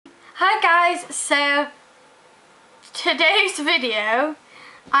Hi guys, so today's video,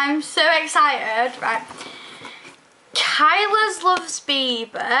 I'm so excited, right?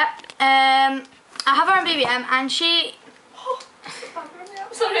 KyersLuffsBiebs, I have her on BBM and she...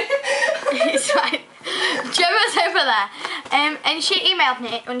 Sorry. It's fine. Gemma's over there. And she emailed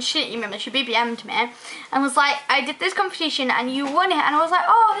me, and she didn't email me, she BBM'd me and was like, I did this competition and you won it, and I was like,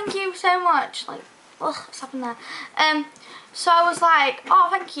 oh, thank you so much. Like, ugh, what's happened there? So I was like, oh,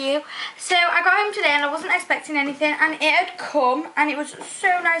 thank you. So I got home today and I wasn't expecting anything, and it had come and it was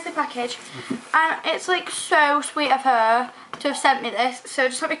so nicely packaged, and it's like so sweet of her to have sent me this. So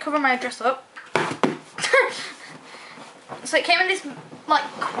just let me cover my address up. So it came in this like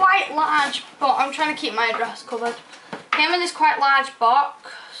quite large box. I'm trying to keep my address covered. Came in this quite large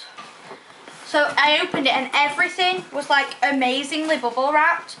box. So I opened it and everything was like amazingly bubble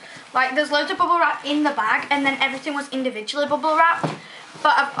wrapped. Like there's loads of bubble wrap in the bag and then everything was individually bubble wrapped.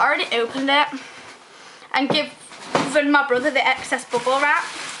 But I've already opened it and given my brother the excess bubble wrap.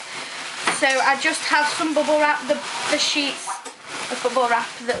 So I just have some bubble wrap, the sheets of bubble wrap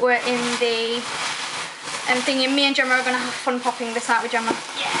that were in the thingy. Me and Gemma are going to have fun popping this out with Gemma.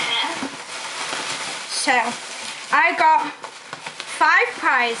 Yeah. So I got 5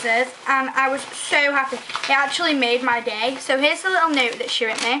 prizes and I was so happy. It actually made my day. So here's the little note that she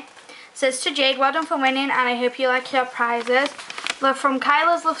wrote me. It says, to Jade, well done for winning and I hope you like your prizes. They're from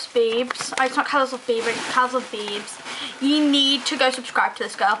KyersLuffsBiebs. Oh, it's not KyersLuffsBiebs, it's KyersLuffsBiebs. You need to go subscribe to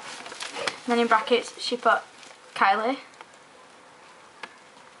this girl. And then in brackets she put Kylie.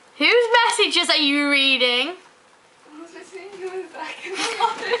 Whose messages are you reading? I was listening to you back and I'm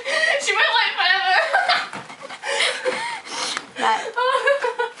laughing. She went like forever. Right.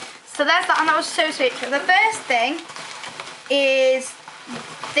 So there's that, and that was so sweet. So the first thing is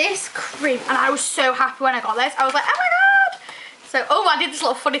this cream, and I was so happy when I got this. I was like, oh my god! So, oh, I did this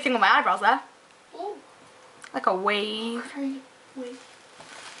little funny thing with my eyebrows there. Oh. Like a wave. Wave.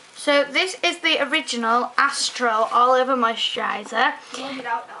 So this is the original Astral All Over Moisturiser. Log it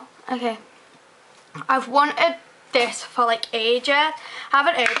out now. Okay. I've wanted this for like ages. I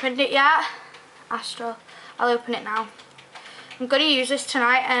haven't opened it yet. Astral. I'll open it now. I'm going to use this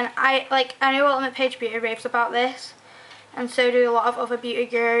tonight, and I know Ultimate Page Beauty raves about this, and so do a lot of other beauty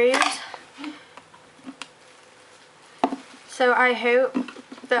gurus. So I hope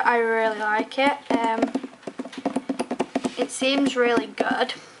that I really like it. It seems really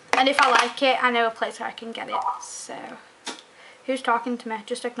good, and if I like it, I know a place where I can get it. So, who's talking to me?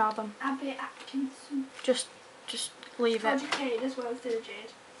 Just ignore them. Abby Atkinson. Just leave it. She called you Cade as well instead of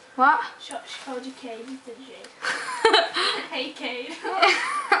Jade. What? She called you Cade instead of Jade. Hey Cade.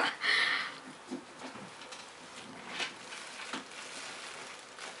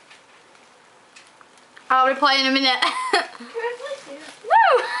 I'll reply in a minute. Can I play it?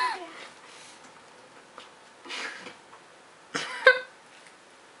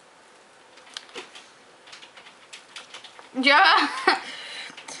 Woo! Joe,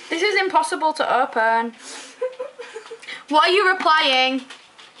 this is impossible to open. What are you replying?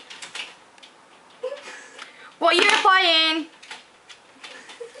 What are you replying?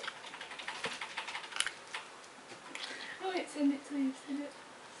 Oh wait, send it to me, send it.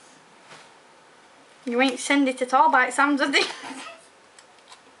 You ain't send it at all by it sounds of it.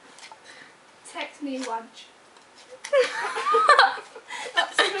 Text me lunch.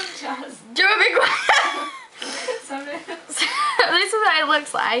 That's enough jazz. Joe, be quiet. Sorry. So, this is what it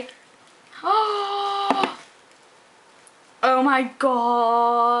looks like. Oh my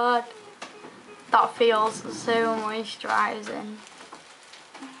god. That feels so moisturising.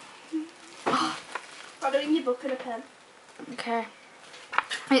 Got it in your book and a pen. Okay.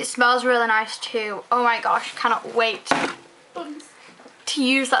 It smells really nice too. Oh my gosh, cannot wait Buns. to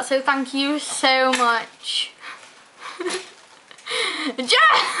use that. So thank you so much. Joe!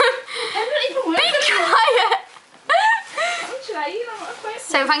 I don't even Be quiet!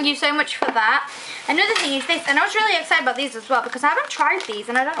 So thank you so much for that. Another thing is this, and I was really excited about these as well because I haven't tried these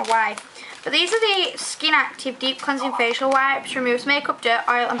and I don't know why. But these are the Skin Active Deep Cleansing Facial Wipes. Removes makeup, dirt,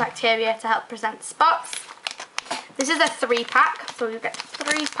 oil and bacteria to help prevent spots. This is a 3-pack, so you get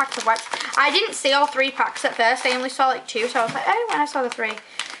 3 packs of wipes. I didn't see all 3 packs at first, I only saw like 2, so I was like, oh, when I saw the 3.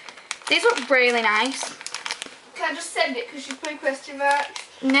 These look really nice. Can I just send it because you put a question mark?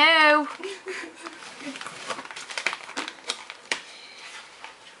 No.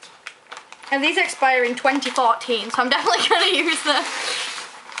 And these expire in 2014, so I'm definitely going to use them.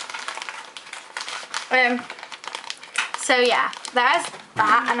 So yeah, there's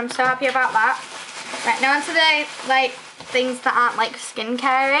that, and I'm so happy about that. Right, now onto the things that aren't like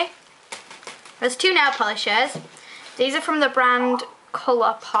skincare-y. There's 2 nail polishes. These are from the brand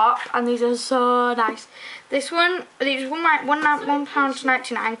colour pop, and these are so nice. This one, these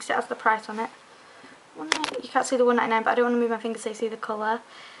 £1.99 because it has the price on it. You can't see the £1.99, but I don't want to move my finger so you see the colour.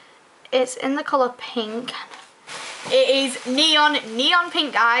 It's in the colour pink. It is neon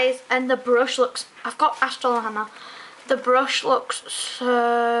pink, guys, and the brush looks, I've got Astral Hammer. The brush looks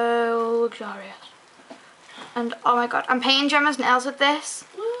so luxurious. And oh my god, I'm painting Gemma's nails with this.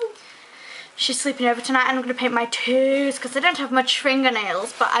 She's sleeping over tonight, and I'm going to paint my toes because I don't have much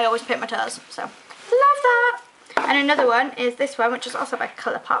fingernails, but I always paint my toes, so love that. And another one is this one, which is also by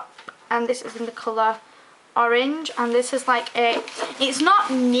Colourpop, and this is in the colour orange, and this is like a, it's not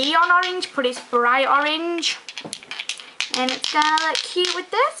neon orange, but it's bright orange, and it's going to look cute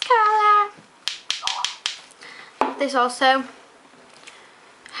with this colour. This also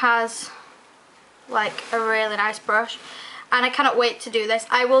has like a really nice brush, and I cannot wait to do this.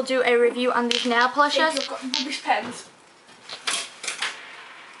 I will do a review on these nail polishes. I've got rubbish pens.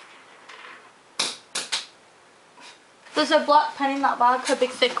 There's a black pen in that bag, a big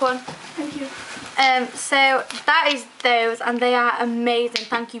thick one. Thank you. So that is those, and they are amazing.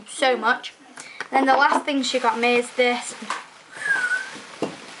 Thank you so much. Then the last thing she got me is this.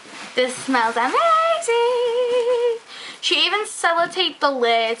 This smells amazing. She even sellotaped the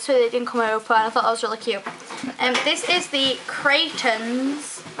lid so they didn't come open. I thought that was really cute. This is the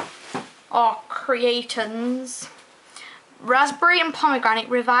Creatons Raspberry and Pomegranate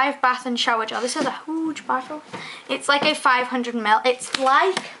Revive Bath and Shower Gel. This is a huge bottle. It's like a 500ml. It's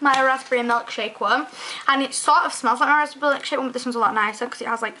like my raspberry milkshake one, and it sort of smells like my raspberry milkshake one, but this one's a lot nicer because it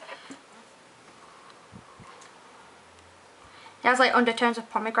has like undertones of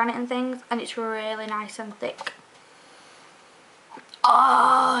pomegranate and things, and it's really nice and thick.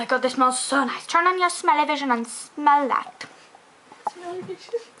 Oh my god, this smells so nice. Turn on your smelly vision and smell that. Smelly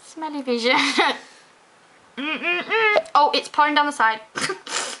vision. Smelly vision. Oh, it's pouring down the side.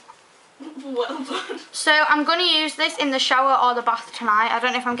 Well done. So I'm going to use this in the shower or the bath tonight. I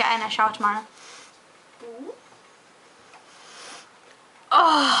don't know if I'm getting a shower tomorrow. Ooh.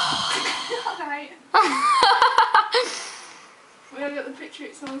 Oh. Alright. When I got the picture,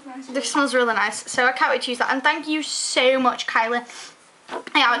 it smells nice. This smells really nice, so I can't wait to use that. And thank you so much, Kylie.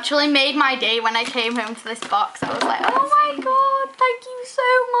 I actually made my day when I came home to this box. I was like, oh my god, thank you so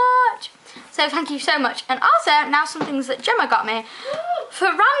much. So thank you so much. And also, now some things that Gemma got me for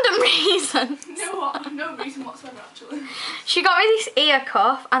random reasons. No reason whatsoever, actually. She got me this ear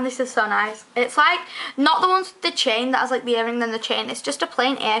cuff, and this is so nice. It's like, not the ones with the chain that has like the earring then the chain. It's just a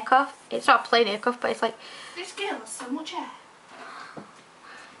plain ear cuff. It's not a plain ear cuff, but it's like... This girl has so much hair.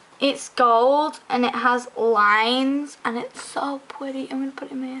 It's gold, and it has lines, and it's so pretty. I'm going to put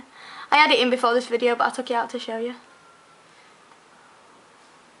it in here. I had it in before this video, but I took it out to show you.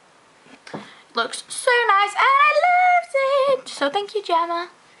 Looks so nice, and I love it. So thank you, Gemma.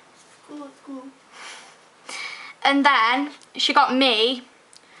 Cool, cool. And then she got me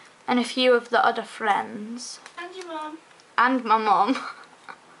and a few of the other friends. And your mum. And my mum.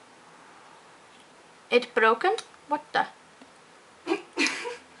 It's broken? What the?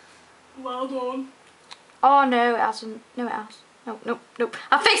 Well done. Oh no, it hasn't. No, it has. Nope.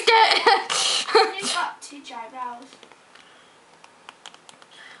 I fixed it! You've got 2 eyebrows.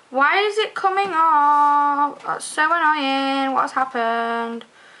 Why is it coming off? That's so annoying. What's happened?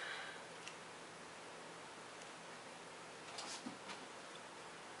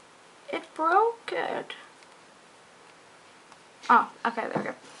 It broke it. Oh, okay, there we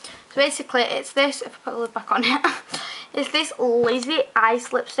go. So basically it's this, if I put the lid back on it, it's this Lizzie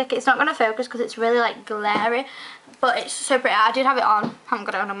Ice lipstick. It's not going to focus because it's really like glary, but it's so pretty. I did have it on. I haven't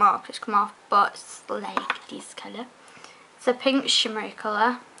got it on no more because it's come off, but it's like this colour. It's a pink shimmery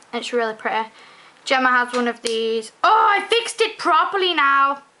colour. It's really pretty. Gemma has one of these. Oh, I fixed it properly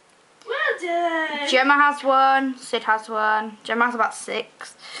now. Well done. Gemma has one. Sid has one. Gemma has about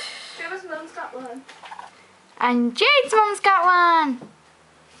 6. Gemma's mum's got one. And Jade's mum's got one.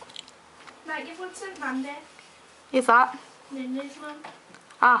 Might give one to Mandy. Who's that? Linda's mum.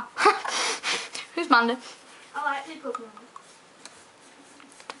 Ah. Who's Mandy? I like people's mums.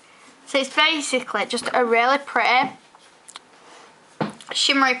 So it's basically just a really pretty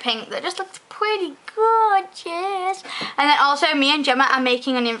shimmery pink that just looks pretty gorgeous. And then also me and Gemma are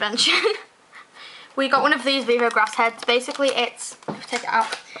making an invention. We got one of these Vivo grass heads. Basically it's, take it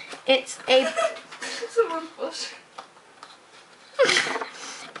out, it's a Someone's bush.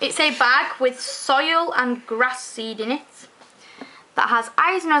 It's a bag with soil and grass seed in it that has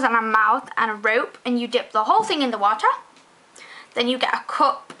eyes, nose and a mouth and a rope, and you dip the whole thing in the water. Then you get a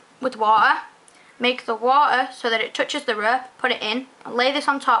cup with water. make the water so that it touches the rope, put it in, lay this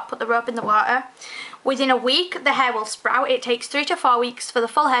on top, put the rope in the water. Within a week, the hair will sprout. It takes 3 to 4 weeks for the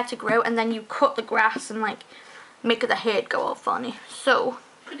full hair to grow, and then you cut the grass and like make the hair go all funny. So,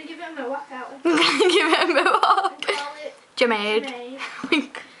 could you give it a mohawk out? I'm gonna give it a mohawk. Call it Jamade.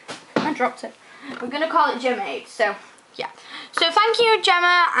 I dropped it. We're gonna call it Jamade. So, yeah. So thank you,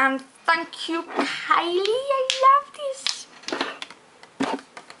 Gemma, and thank you, Kylie. I love this.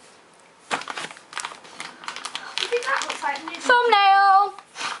 You think that looks like new? Thumbnail.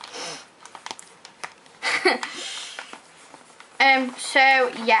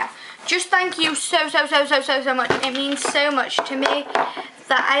 So yeah, just thank you so much. It means so much to me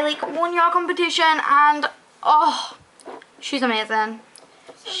that I like won your competition, and oh, she's amazing.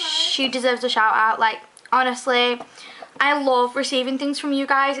 She deserves a shout out. Like, honestly, I love receiving things from you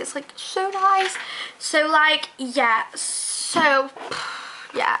guys. It's like so nice. So like, yeah, so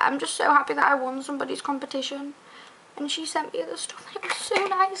yeah, I'm just so happy that I won somebody's competition. And she sent me the stuff. It was so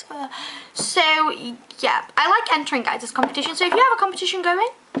nice of her. So yeah, I like entering guys' competition. So if you have a competition going,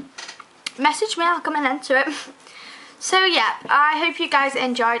 message me, I'll come and enter it. So yeah, I hope you guys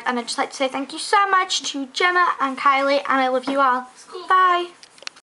enjoyed, and I'd just like to say thank you so much to Gemma and Kylie, and I love you all. Bye.